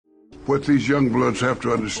What these young bloods have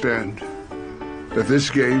to understand, that this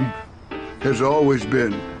game has always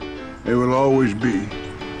been and will always be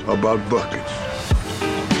about buckets.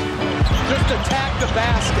 Just attack the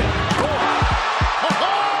basket.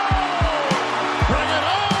 Bring it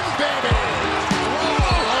home, baby.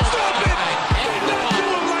 Stop it. Don't do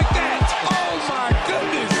it like that. Oh, my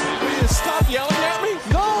goodness. Will you stop yelling at me?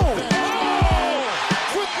 No.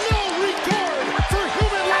 With no regard for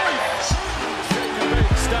human life.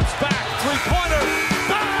 Steps back. Three-pointer.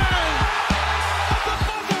 Bang.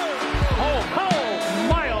 Oh,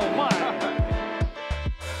 my.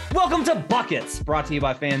 Welcome to Buckets, brought to you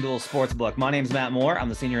by FanDuel Sportsbook. My name's Matt Moore. I'm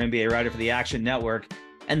the senior NBA writer for the Action Network,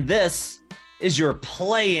 and this is your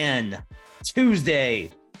play-in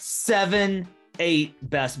Tuesday 7-8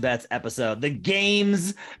 Best Bets episode. The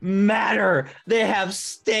games matter. They have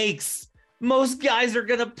stakes. Most guys are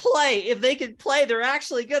going to play. If they can play, they're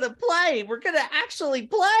actually going to play. We're going to actually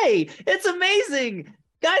play. It's amazing.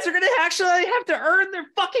 Guys are going to actually have to earn their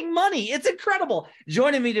fucking money. It's incredible.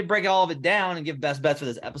 Joining me to break all of it down and give best bets for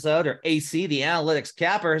this episode are AC, the analytics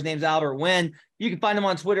capper. His name's Albert Wynn. You can find him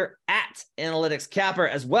on Twitter at analytics capper,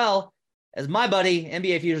 as well as my buddy,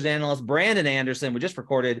 NBA futures analyst Brandon Anderson. We just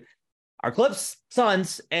recorded our Clips,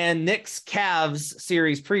 Suns, and Knicks Cavs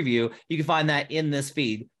series preview. You can find that in this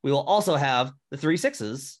feed. We will also have the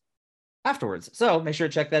 3-6s afterwards. So make sure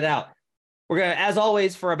to check that out. We're going to, as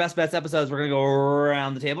always, for our best bets episodes, we're going to go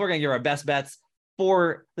around the table. We're going to give our best bets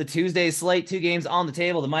for the Tuesday slate. 2 games on the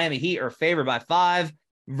table. The Miami Heat are favored by 5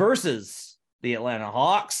 versus the Atlanta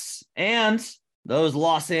Hawks. And those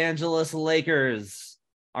Los Angeles Lakers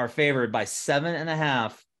are favored by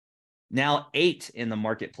 7.5. Now 8 in the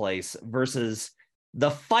marketplace versus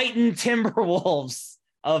the fighting Timberwolves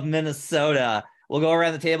of Minnesota. We'll go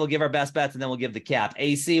around the table, give our best bets, and then we'll give the cap.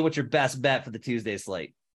 AC, what's your best bet for the Tuesday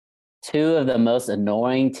slate? 2 of the most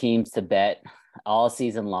annoying teams to bet all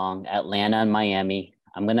season long, Atlanta and Miami.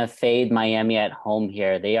 I'm going to fade Miami at home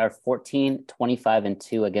here. They are 14, 25, and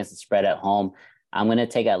 2 against the spread at home. I'm going to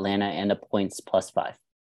take Atlanta and the points +5.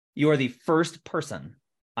 You are the first person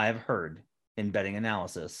I have heard in betting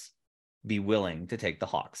analysis be willing to take the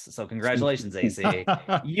Hawks. So congratulations, AC.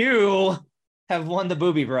 You have won the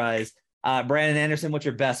booby prize. Brandon Anderson, what's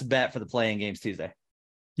your best bet for the playing games Tuesday?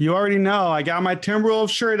 You already know. I got my Timberwolves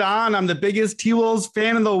shirt on. I'm the biggest T-Wolves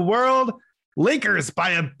fan in the world. Lakers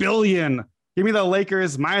by 1 billion. Give me the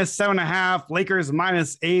Lakers -7.5, Lakers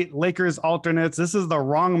 -8, Lakers alternates. This is the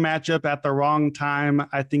wrong matchup at the wrong time.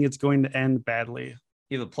 I think it's going to end badly.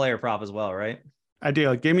 You have a player prop as well, right? I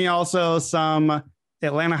do. Give me also some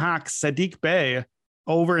Atlanta Hawks, Sadiq Bey,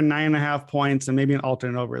 over 9.5 points, and maybe an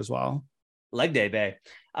alternate over as well. Leg day, Bay.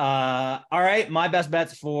 All right, my best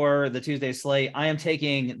bets for the Tuesday slate. I am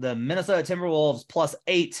taking the Minnesota Timberwolves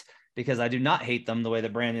 +8 because I do not hate them the way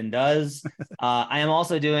that Brandon does. I am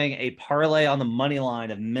also doing a parlay on the money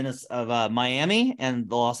line of Miami and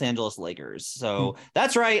the Los Angeles Lakers. So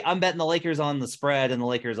that's right. I'm betting the Lakers on the spread and the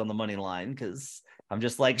Lakers on the money line because I'm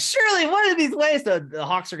just like, surely one of these ways the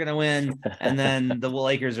Hawks are going to win, and then the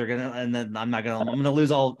Lakers are going to, and then I'm going to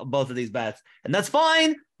lose both of these bets, and that's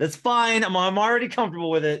fine. That's fine. I'm already comfortable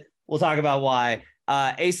with it. We'll talk about why.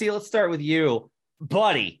 AC, let's start with you,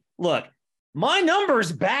 buddy. Look, my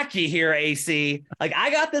numbers back you here, AC. Like, I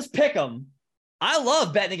got this pick 'em. I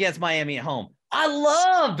love betting against Miami at home. I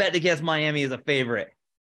love betting against Miami as a favorite.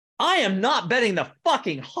 I am not betting the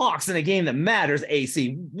fucking Hawks in a game that matters,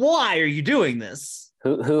 AC. Why are you doing this?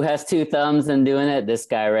 Who has 2 thumbs and doing it? This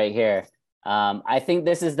guy right here. I think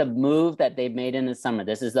this is the move that they made in the summer.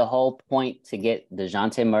 This is the whole point to get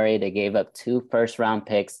DeJounte Murray. They gave up 2 first-round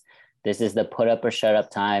picks. This is the put-up or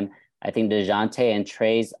shut-up time. I think DeJounte and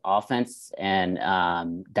Trey's offense and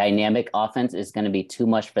dynamic offense is going to be too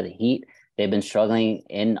much for the Heat. They've been struggling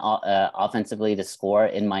in offensively to score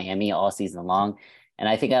in Miami all season long. And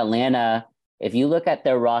I think Atlanta, if you look at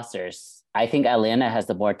their rosters, I think Atlanta has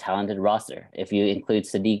the more talented roster. If you include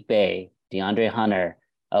Sadiq Bey, DeAndre Hunter,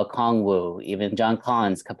 Okongwu, even John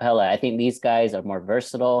Collins, Capella, I think these guys are more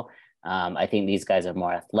versatile. I think these guys are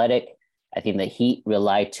more athletic. I think the Heat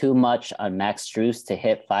rely too much on Max Strus to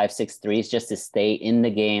hit 5-6 threes just to stay in the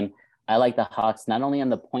game. I like the Hawks not only on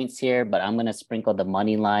the points here, but I'm going to sprinkle the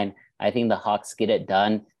money line. I think the Hawks get it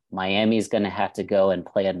done. Miami is going to have to go and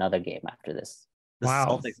play another game after this.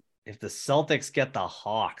 If the Celtics get the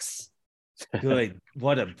Hawks, good.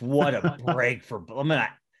 What a break for. I'm gonna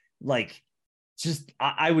like. Just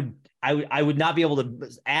I would not be able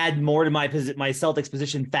to add more to my Celtics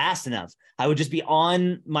position fast enough. I would just be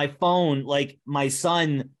on my phone like my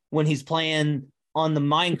son when he's playing on the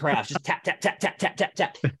Minecraft. Just tap, tap, tap, tap, tap, tap,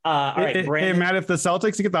 tap. All right, Brandon. Hey, Matt, if the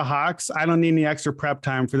Celtics get the Hawks, I don't need any extra prep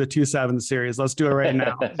time for the 2-7 series. Let's do it right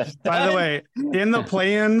now. By the way, in the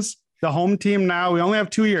play-ins, the home team now, we only have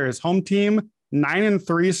 2 years. Home team,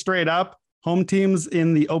 9-3 straight up. Home teams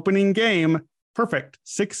in the opening game, perfect,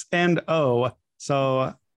 6-0.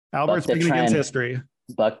 So Albert's speaking against history.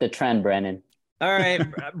 Buck the trend, Brandon. All right,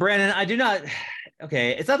 Brandon, I do not.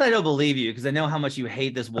 Okay, it's not that I don't believe you because I know how much you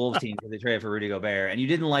hate this Wolves team because they traded for Rudy Gobert and you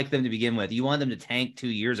didn't like them to begin with. You wanted them to tank 2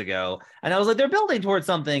 years ago. And I was like, they're building towards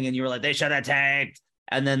something. And you were like, they should have tanked.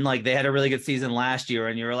 And then like they had a really good season last year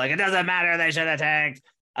and you were like, it doesn't matter. They should have tanked.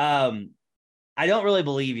 I don't really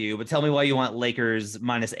believe you, but tell me why you want Lakers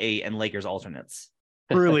 -8 and Lakers alternates.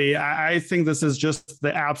 Truly, I think this is just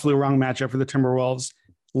the absolute wrong matchup for the Timberwolves.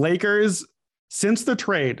 Lakers, since the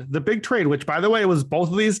trade, the big trade, which by the way was both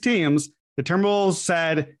of these teams, the Timberwolves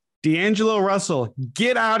said, D'Angelo Russell,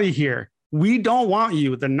 get out of here. We don't want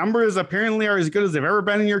you. The numbers apparently are as good as they've ever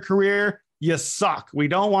been in your career. You suck. We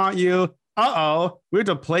don't want you. We have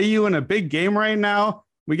to play you in a big game right now.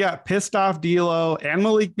 We got pissed off D'Lo and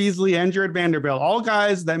Malik Beasley and Jared Vanderbilt, all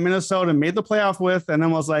guys that Minnesota made the playoff with, and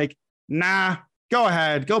then was like, nah, go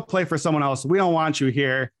ahead. Go play for someone else. We don't want you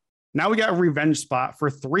here. Now we got a revenge spot for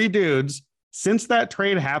 3 dudes. Since that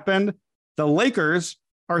trade happened, the Lakers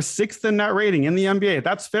are 6th in net rating in the NBA.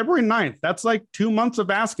 That's February 9th. That's like 2 months of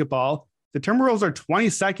basketball. The Timberwolves are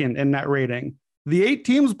 22nd in net rating. The 8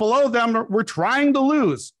 teams below them were trying to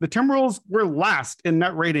lose. The Timberwolves were last in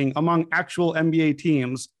net rating among actual NBA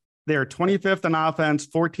teams. They're 25th in offense,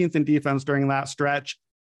 14th in defense during that stretch.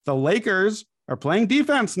 The Lakers are playing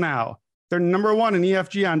defense now. They're number 1 in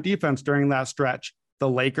EFG on defense during that stretch. The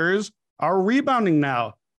Lakers are rebounding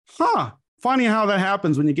now. Funny how that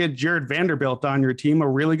happens when you get Jared Vanderbilt on your team, a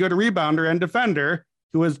really good rebounder and defender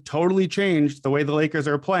who has totally changed the way the Lakers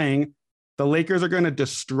are playing. The Lakers are going to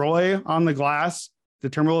destroy on the glass. The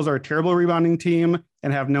Timberwolves are a terrible rebounding team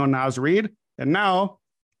and have no Naz Reid. And now,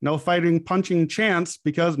 no fighting, punching chance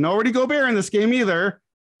because no Rudy Gobert in this game either.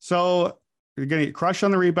 So you're going to get crushed on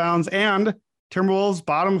the rebounds. And Timberwolves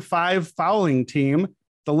bottom 5 fouling team.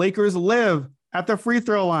 The Lakers live at the free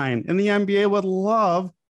throw line. And the NBA would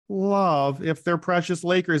love if their precious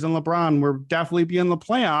Lakers and LeBron were definitely be in the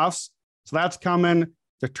playoffs. So that's coming.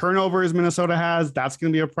 The turnovers Minnesota has, that's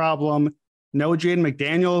going to be a problem. No Jaden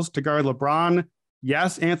McDaniels to guard LeBron.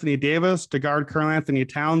 Yes, Anthony Davis to guard Karl Anthony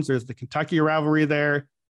Towns. There's the Kentucky rivalry there.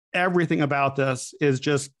 Everything about this is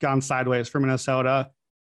just gone sideways for Minnesota.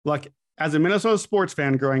 Look, as a Minnesota sports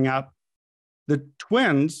fan growing up, the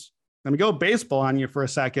Twins, let me go baseball on you for a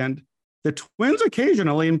second. The Twins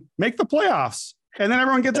occasionally make the playoffs. And then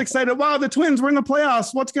everyone gets excited. Wow, the Twins were in the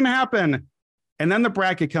playoffs. What's going to happen? And then the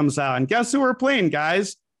bracket comes out. And guess who we're playing,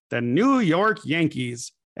 guys? The New York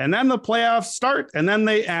Yankees. And then the playoffs start. And then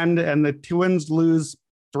they end. And the Twins lose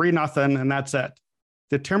 3-0. And that's it.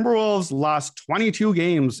 The Timberwolves lost 22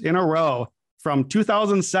 games in a row from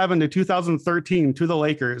 2007 to 2013 to the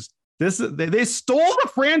Lakers. They stole the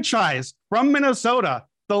franchise from Minnesota.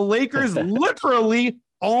 The Lakers literally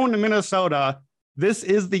own Minnesota. This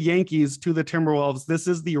is the Yankees to the Timberwolves. This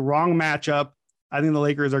is the wrong matchup. I think the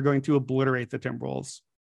Lakers are going to obliterate the Timberwolves.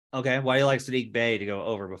 Okay. Why do you like Saddiq Bey to go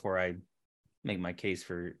over before I make my case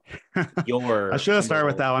for your... I should have started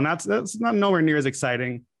with that one. That's not nowhere near as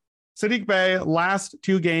exciting. Saddiq Bey, last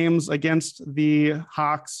 2 games against the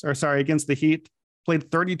against the Heat,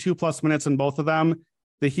 played 32 plus minutes in both of them.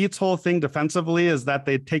 The Heat's whole thing defensively is that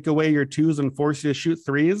they take away your 2s and force you to shoot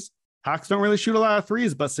 3s. Hawks don't really shoot a lot of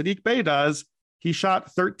 3s, but Saddiq Bey does. He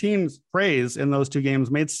shot 13 sprays in those 2 games,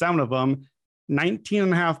 made 7 of them,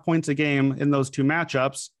 19.5 points a game in those 2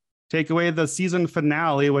 matchups. Take away the season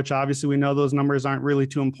finale, which obviously we know those numbers aren't really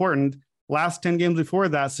too important. Last 10 games before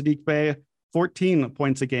that, Saddiq Bey, 14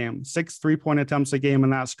 points a game, 6 3-point attempts a game in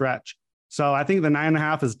that stretch. So I think the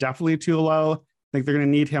 9.5 is definitely too low. I think they're going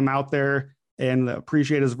to need him out there and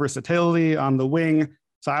appreciate his versatility on the wing.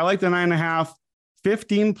 So I like the 9.5,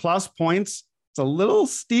 15 plus points. It's a little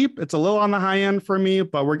steep. It's a little on the high end for me,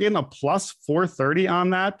 but we're getting a plus 430 on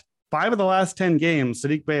that. 5 of the last 10 games,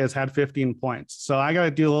 Saddiq Bey has had 15 points. So I got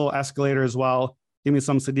to do a little escalator as well. Give me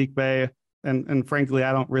some Saddiq Bey. And frankly,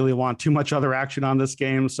 I don't really want too much other action on this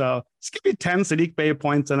game. So just give me 10 Saddiq Bey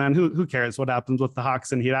points. And then who cares what happens with the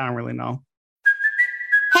Hawks and Heat? I don't really know.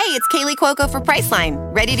 Hey, it's Kaylee Cuoco for Priceline.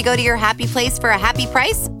 Ready to go to your happy place for a happy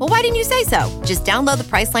price? Well, why didn't you say so? Just download the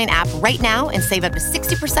Priceline app right now and save up to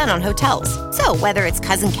 60% on hotels. So whether it's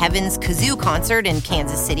Cousin Kevin's Kazoo Concert in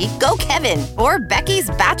Kansas City, go Kevin, or Becky's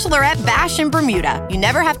Bachelorette Bash in Bermuda, you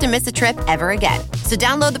never have to miss a trip ever again. So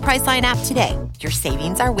download the Priceline app today. Your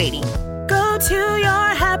savings are waiting. Go to your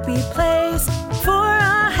happy place for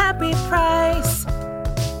a happy price.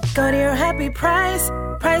 Go to your happy price,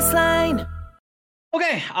 Priceline.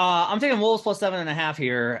 Okay, I'm taking Wolves plus 7.5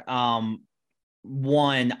 here.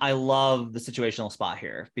 One, I love the situational spot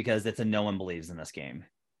here because it's a no one believes in this game.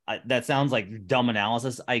 That sounds like dumb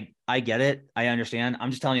analysis. I get it. I understand.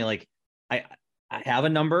 I'm just telling you, like, I have a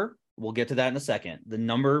number. We'll get to that in a second. The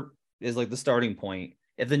number is like the starting point.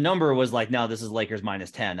 If the number was like, no, this is Lakers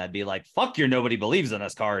minus 10, I'd be like, fuck your nobody believes in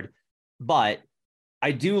us card. But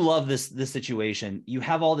I do love this situation. You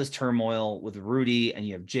have all this turmoil with Rudy, and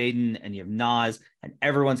you have Jaden, and you have Naz, and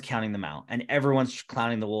everyone's counting them out, and everyone's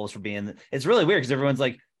clowning the Wolves for being. It's really weird because everyone's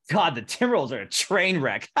like, God, the Timberwolves are a train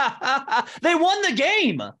wreck. They won the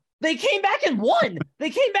game. They came back and won.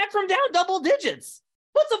 They came back from down double digits.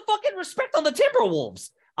 Put some fucking respect on the Timberwolves.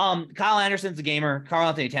 Kyle Anderson's a gamer. Karl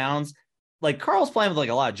Anthony Towns, like, Carl's playing with like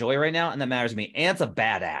a lot of joy right now, and that matters to me. Ant's a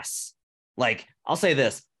badass. Like, I'll say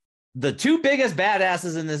this. The two biggest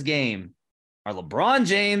badasses in this game are LeBron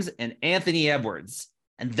James and Anthony Edwards,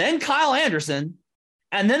 and then Kyle Anderson,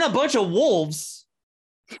 and then a bunch of Wolves,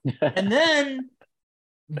 and then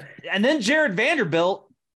Jared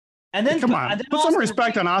Vanderbilt, and then come on, put some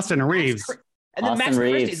respect on Austin Reeves. And then Max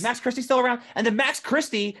Christie. Is Max Christie still around? And then Max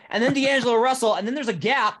Christie, and then D'Angelo Russell, and then there's a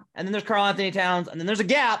gap, and then there's Karl Anthony Towns, and then there's a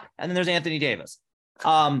gap, and then there's Anthony Davis.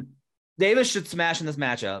 Davis should smash in this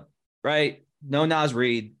matchup, right? No Naz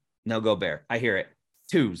Reid. No Gobert. I hear it.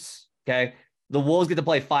 Twos. Okay. The Wolves get to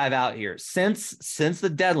play 5 out here. Since the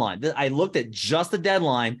deadline, I looked at just the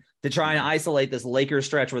deadline to try and isolate this Lakers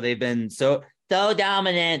stretch where they've been so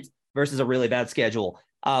dominant versus a really bad schedule.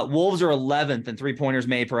 Wolves are 11th in 3-pointers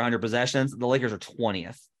made per 100 possessions. The Lakers are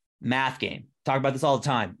 20th. Math game. Talk about this all the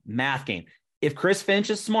time. Math game. If Chris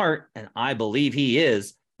Finch is smart, and I believe he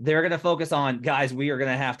is, they're going to focus on, guys, we are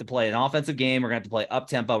going to have to play an offensive game. We're going to have to play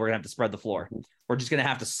up-tempo. We're going to have to spread the floor. We're just going to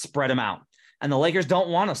have to spread them out. And the Lakers don't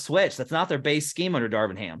want to switch. That's not their base scheme under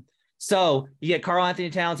Darvin Ham. So you get Karl Anthony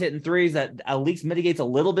Towns hitting threes that at least mitigates a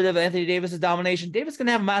little bit of Anthony Davis's domination. Davis is going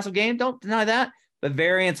to have a massive game. Don't deny that. But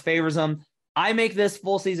variance favors them. I make this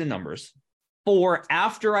full season numbers for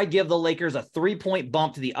after I give the Lakers a 3-point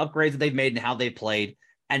bump to the upgrades that they've made and how they played.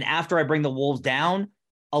 And after I bring the Wolves down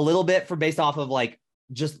a little bit for based off of like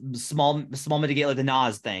just small mitigate, like the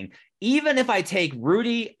Naz thing. Even if I take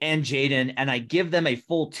Rudy and Jaden and I give them a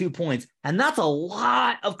full 2 points, and that's a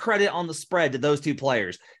lot of credit on the spread to those two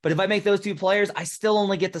players. But if I make those two players, I still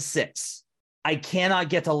only get to 6. I cannot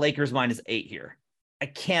get to Lakers minus 8 here. I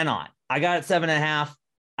cannot. I got it 7.5.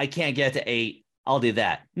 I can't get to 8. I'll do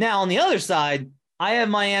that. Now, on the other side, I have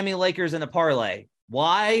Miami Lakers in a parlay.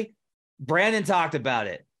 Why? Brandon talked about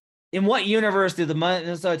it. In what universe did the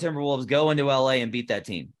Minnesota Timberwolves go into LA and beat that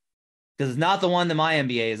team? Because it's not the one that my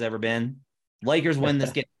NBA has ever been. Lakers win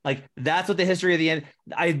this game. Like, that's what the history of the end.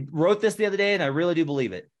 I wrote this the other day, and I really do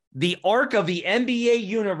believe it. The arc of the NBA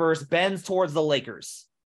universe bends towards the Lakers.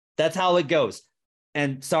 That's how it goes.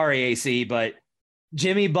 And sorry, AC, but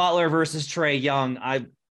Jimmy Butler versus Trae Young.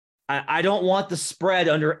 I don't want the spread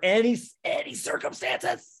under any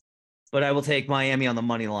circumstances, but I will take Miami on the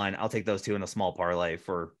money line. I'll take those two in a small parlay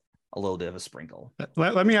for a little bit of a sprinkle.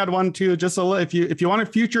 Let me add one too. Just a little, if you want a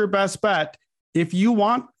future best bet, if you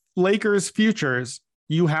want Lakers futures,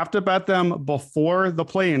 you have to bet them before the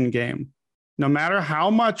play-in game. No matter how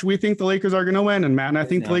much we think the Lakers are going to win, and Matt and I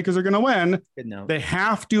think the Lakers are going to win, they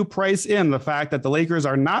have to price in the fact that the Lakers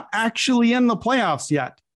are not actually in the playoffs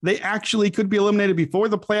yet. They actually could be eliminated before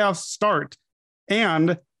the playoffs start.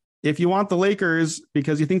 And if you want the Lakers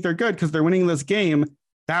because you think they're good because they're winning this game,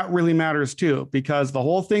 that really matters too, because the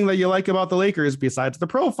whole thing that you like about the Lakers, besides the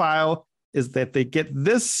profile, is that they get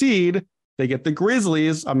this seed, they get the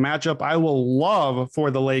Grizzlies, a matchup I will love for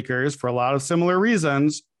the Lakers for a lot of similar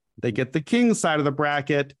reasons. They get the Kings side of the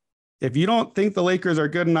bracket. If you don't think the Lakers are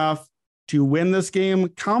good enough to win this game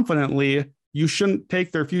confidently, you shouldn't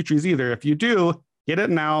take their futures either. If you do, get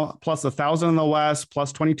it now, plus 1,000 in the West,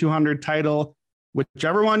 plus 2,200 title,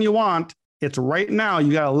 whichever one you want. It's right now.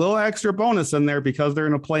 You got a little extra bonus in there because they're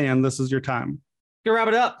in a play-in. This is your time. Gonna wrap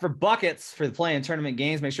it up for buckets for the play-in tournament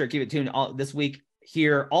games. Make sure to keep it tuned this week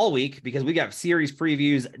here all week because we got series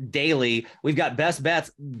previews daily. We've got best bets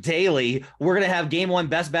daily. We're going to have game 1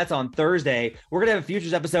 best bets on Thursday. We're going to have a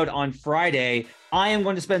futures episode on Friday. I am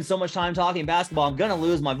going to spend so much time talking basketball. I'm going to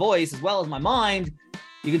lose my voice as well as my mind.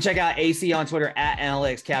 You can check out AC on Twitter at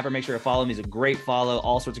AnalyticsCapper. Make sure to follow him. He's a great follow.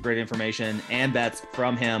 All sorts of great information and bets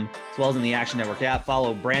from him, as well as in the Action Network app.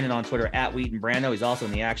 Follow Brandon on Twitter at Wheaton Brando. He's also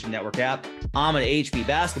in the Action Network app. I'm at HP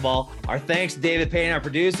Basketball. Our thanks to David Payne, our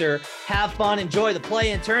producer. Have fun. Enjoy the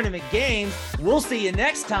play-in tournament games. We'll see you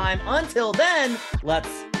next time. Until then,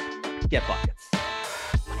 let's get buckets.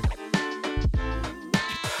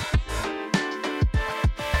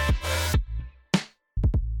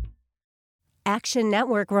 Action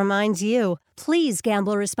Network reminds you, please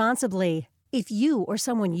gamble responsibly. If you or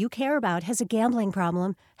someone you care about has a gambling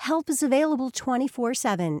problem, help is available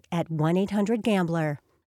 24/7 at 1-800-GAMBLER.